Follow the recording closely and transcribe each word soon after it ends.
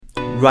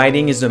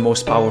Writing is the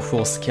most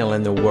powerful skill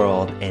in the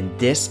world, and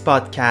this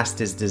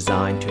podcast is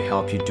designed to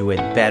help you do it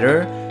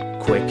better,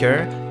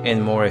 quicker,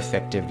 and more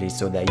effectively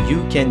so that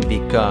you can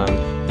become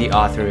the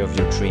author of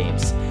your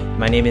dreams.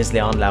 My name is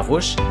Leandre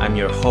Larouche. I'm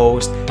your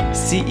host,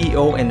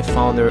 CEO, and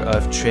founder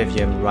of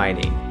Trivium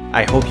Writing.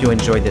 I hope you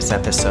enjoyed this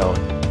episode.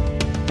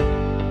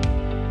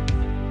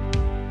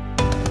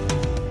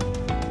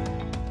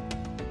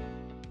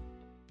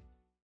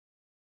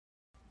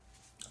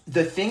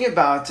 The thing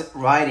about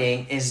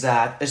writing is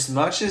that as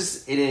much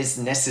as it is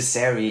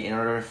necessary in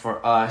order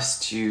for us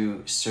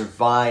to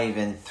survive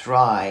and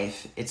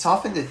thrive, it's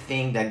often the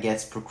thing that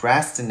gets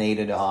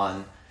procrastinated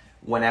on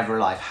whenever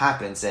life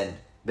happens. And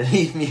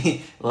believe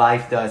me,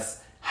 life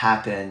does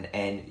happen,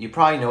 and you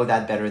probably know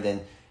that better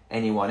than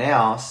anyone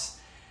else.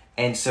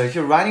 And so if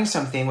you're writing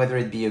something, whether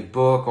it be a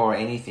book or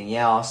anything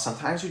else,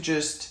 sometimes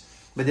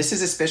but this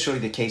is especially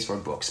the case for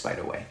books, by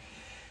the way.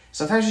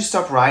 Sometimes you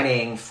stop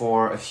writing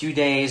for a few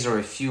days or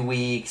a few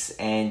weeks,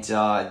 and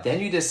then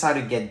you decide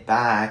to get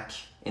back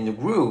in the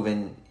groove.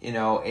 And,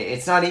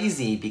 it's not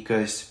easy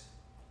because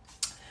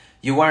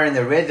you were in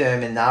the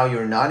rhythm and now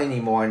you're not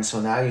anymore. And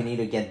so now you need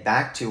to get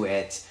back to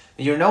it.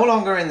 But you're no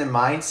longer in the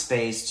mind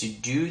space to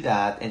do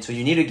that. And so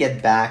you need to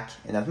get back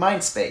in that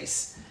mind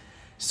space.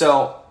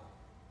 So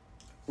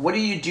what do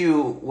you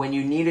do when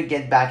you need to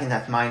get back in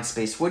that mind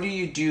space? What do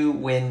you do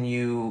when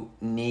you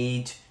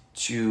need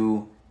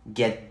to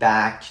get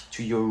back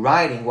to your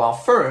writing? Well,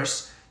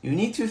 first, you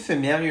need to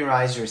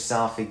familiarize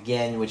yourself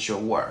again with your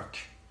work.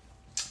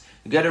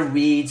 You got to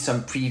read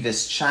some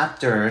previous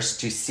chapters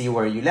to see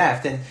where you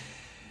left, and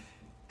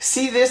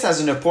see this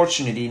as an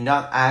opportunity,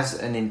 not as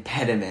an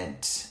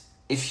impediment.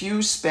 If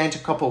you spent a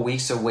couple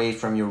weeks away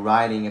from your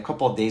writing, a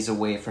couple days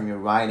away from your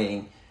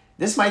writing,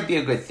 this might be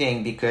a good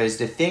thing, because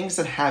the things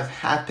that have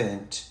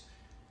happened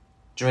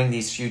during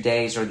these few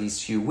days or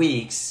these few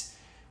weeks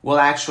will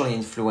actually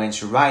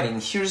influence your writing.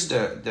 Here's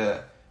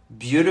the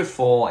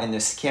beautiful and the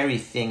scary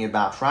thing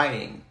about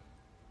writing.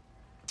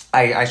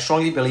 I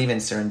strongly believe in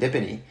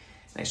serendipity.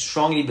 I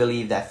strongly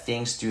believe that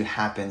things do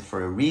happen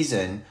for a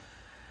reason.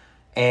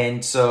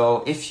 And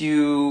so if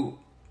you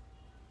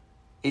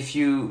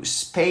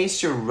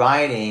space your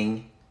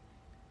writing,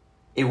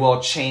 it will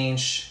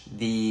change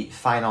the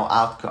final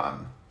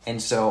outcome.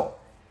 And so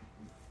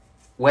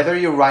whether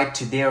you write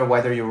today or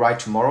whether you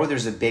write tomorrow,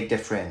 there's a big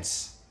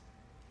difference.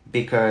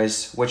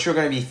 Because what you're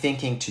going to be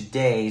thinking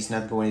today is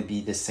not going to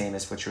be the same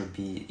as what you're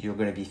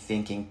going to be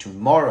thinking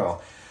tomorrow.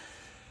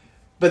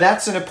 But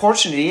that's an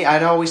opportunity.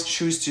 I'd always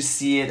choose to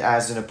see it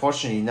as an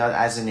opportunity, not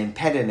as an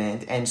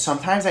impediment. And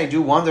sometimes I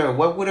do wonder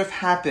what would have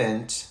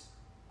happened.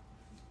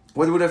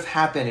 What would have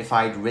happened if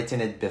I'd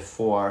written it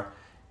before,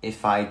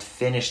 if I'd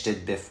finished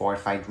it before,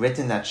 if I'd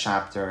written that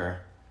chapter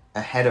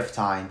ahead of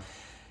time.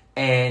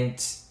 And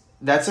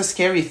that's a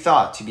scary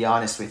thought, to be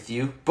honest with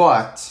you.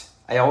 But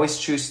I always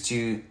choose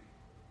to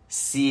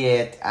see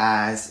it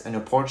as an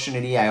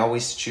opportunity. I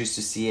always choose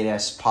to see it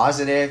as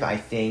positive. I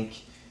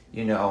think,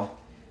 if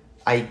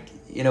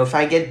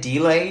I get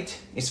delayed,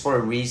 it's for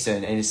a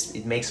reason, and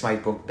it makes my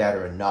book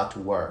better, not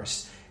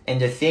worse. And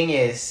the thing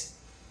is,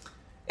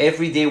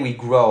 every day we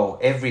grow,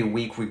 every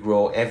week we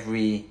grow,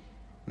 every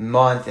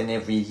month and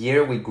every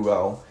year we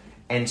grow.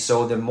 And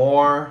so the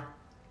more,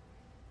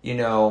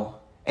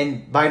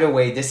 and by the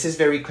way, this is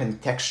very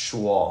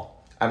contextual.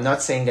 I'm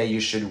not saying that you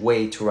should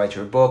wait to write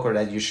your book or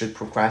that you should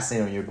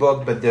procrastinate on your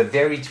book, but the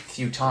very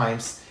few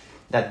times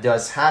that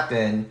does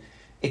happen,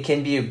 it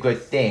can be a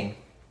good thing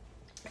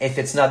if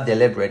it's not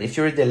deliberate. If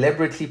you're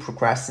deliberately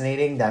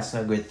procrastinating, that's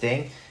not a good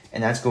thing,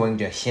 and that's going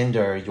to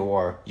hinder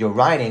your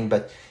writing.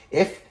 But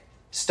if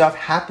stuff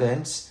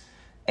happens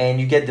and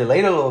you get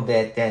delayed a little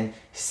bit, then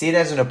see it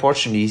as an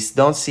opportunity.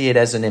 Don't see it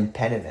as an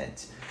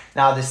impediment.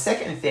 Now, the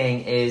second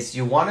thing is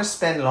you want to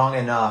spend long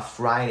enough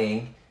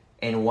writing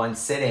in one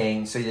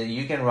sitting so that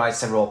you can write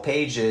several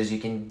pages, you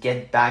can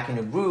get back in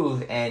the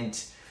groove and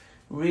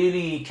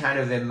really kind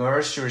of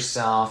immerse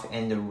yourself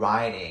in the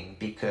writing,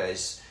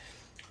 because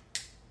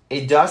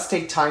it does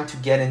take time to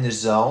get in the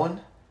zone,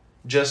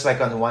 just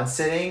like on one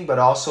sitting. But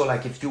also,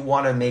 like, if you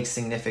want to make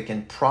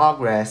significant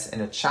progress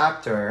in a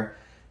chapter,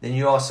 then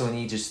you also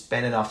need to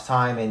spend enough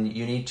time, and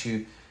you need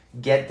to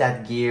get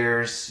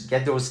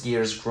those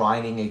gears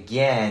grinding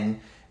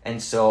again.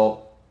 And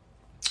so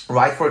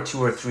write for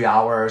 2 or 3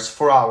 hours,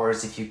 4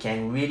 hours if you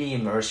can. Really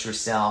immerse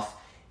yourself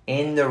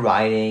in the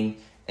writing.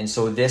 And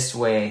so this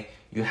way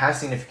you have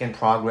significant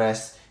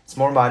progress. It's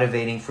more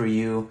motivating for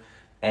you.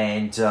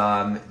 And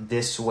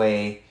this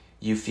way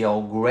you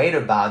feel great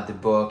about the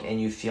book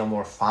and you feel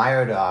more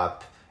fired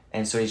up.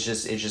 And so it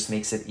just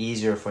makes it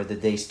easier for the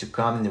days to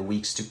come and the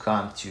weeks to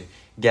come to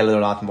get a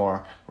lot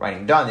more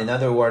writing done. In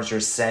other words, you're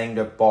setting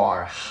the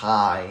bar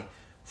high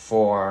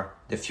for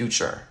the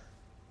future.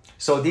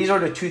 So these are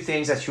the two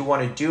things that you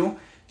want to do.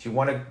 If you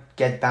want to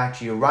get back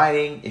to your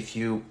writing, if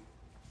you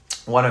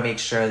want to make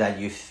sure that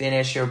you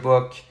finish your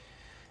book.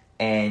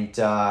 And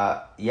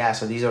so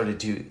these are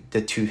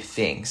the two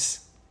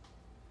things.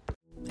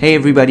 Hey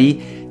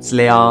everybody, it's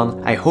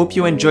Leon. I hope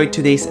you enjoyed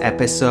today's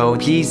episode.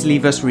 Please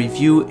leave us a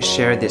review,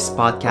 share this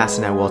podcast,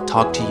 and I will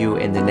talk to you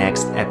in the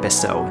next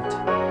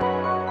episode.